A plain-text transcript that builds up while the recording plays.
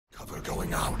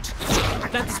going out.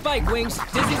 Plant the spike, Wings.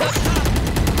 Dizzy's up top.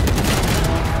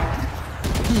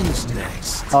 Who's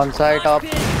next? On site up.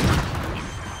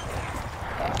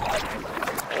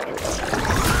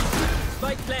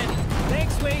 Spike planted.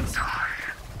 Thanks, Wings.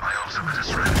 My ultimate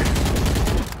is ready.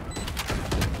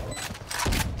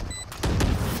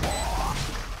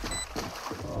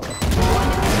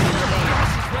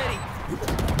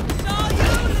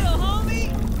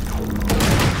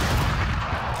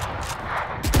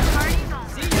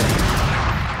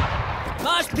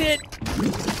 Pit.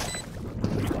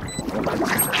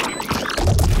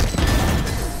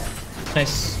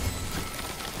 Nice.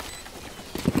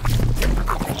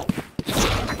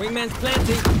 Wingman's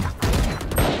planting.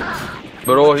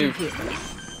 Bro, he.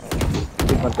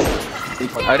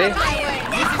 Arey.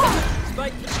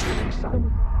 Spike.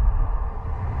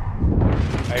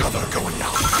 Cover going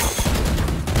out.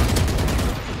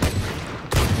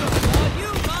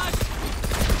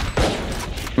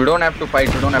 We don't have to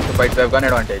fight. We don't have to fight. We have gun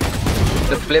advantage.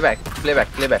 Just play back. Play back.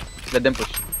 Play back. Let them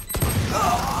push.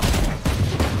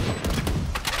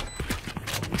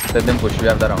 Let them push. We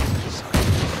have the round.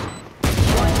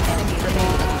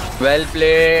 Well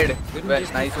played. Well,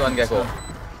 nice one, Gekko.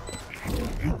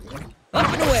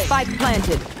 Up and away. Spike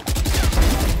planted.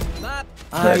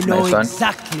 I Nice, know nice one.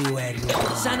 exactly where you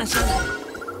are. Sana, Sana.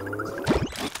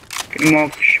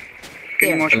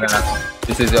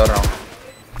 This is your round.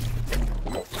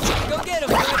 Go get him,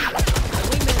 buddy.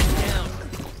 Wingman's down.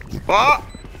 Ult,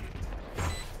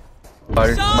 Saw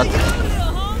you, mat.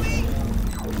 little homie.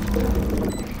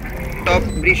 Top,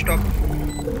 breach top.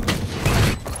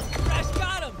 Crash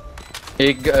got him.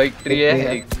 एक tree है,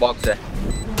 एक box है.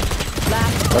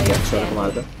 Okay, चलो मार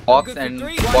दो. Box and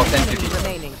city.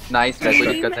 Remaining. Nice, कोई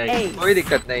दिक्कत नहीं. कोई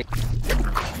दिक्कत नहीं.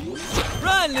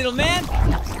 Run, little man.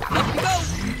 Up you go.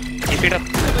 Keep it up.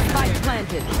 Spike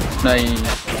planted. नहीं.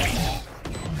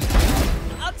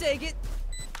 I'll take it.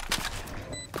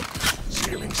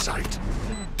 Stealing sight.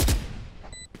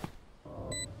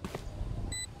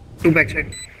 Two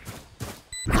backside.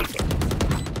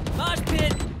 Mosh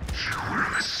pit.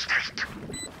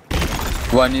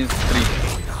 One is 3.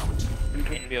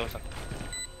 इन भी हो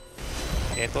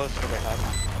सकता. ये तो उसको बैठा.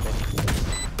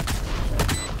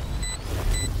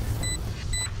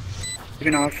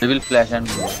 Even off. They will flash and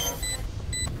go.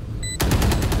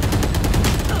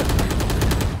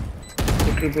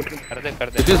 कर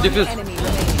दे. Diffuse. Enemy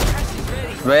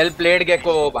remaining. Well played,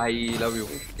 Gekko. Bhai, love you.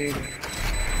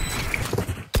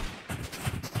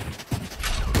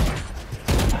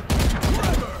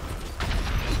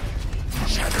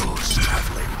 Shadows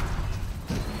traveling.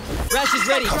 Rash is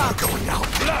ready. Cover going out.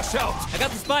 Flash out. I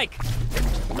got the spike.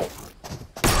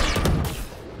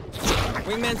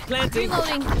 Wingman's planting.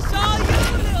 Reloading. Saw you,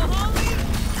 little homie.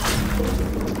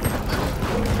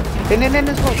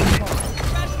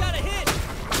 Rash got a hit.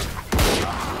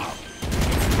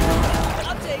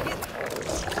 I'll take it.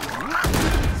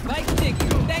 Spike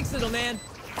Diggy. Thanks, little man.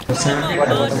 Come on,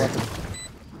 Mosh.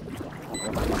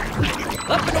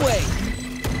 Up and away.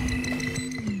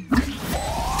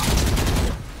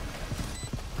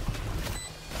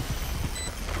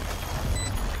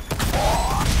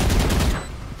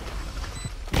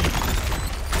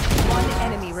 One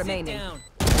enemy Sit remaining. down.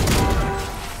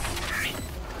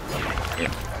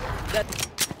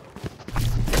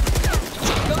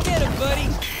 Go get him, buddy.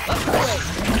 Up and away.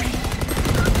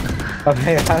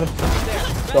 अबे यार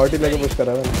shot ही लगे push कर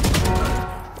रहा था.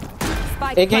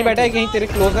 Spike एक यहीं बैठा है, एक यहीं तेरे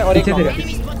क्लोज है और एक planted.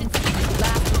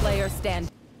 Last player stand.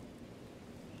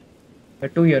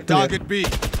 Two here. Target B.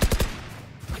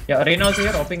 Yeah, Reyna also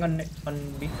here, hopping on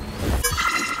B.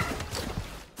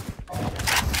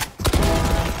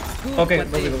 Okay,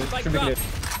 go. Should be clear.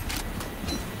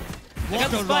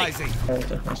 Water rising.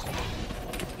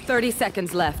 30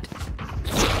 seconds left.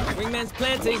 Wingman's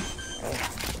planting.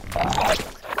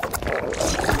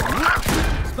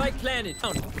 Spike planted.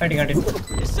 Fighting.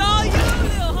 Saw you,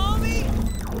 little homie.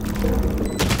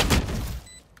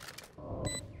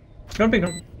 Don't pick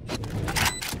him.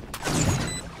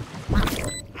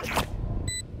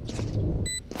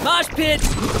 Mosh pit.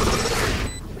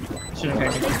 Shouldn't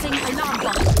get it. Placing alarm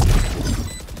bomb.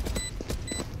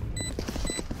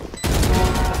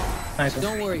 Nice one.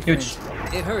 Don't worry, Huge.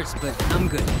 friend. It hurts, but I'm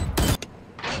good.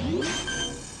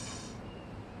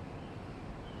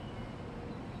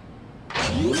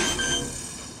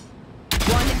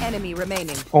 One enemy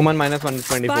remaining. Oman minus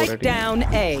 124. Spike down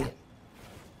A.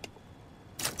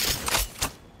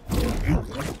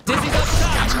 Dizzy's up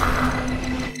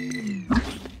top.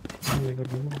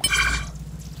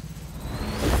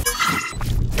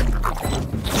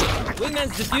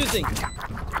 Wingman's defusing.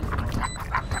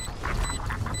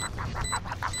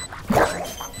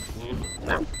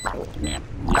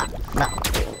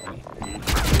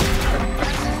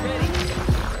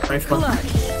 Nice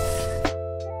one.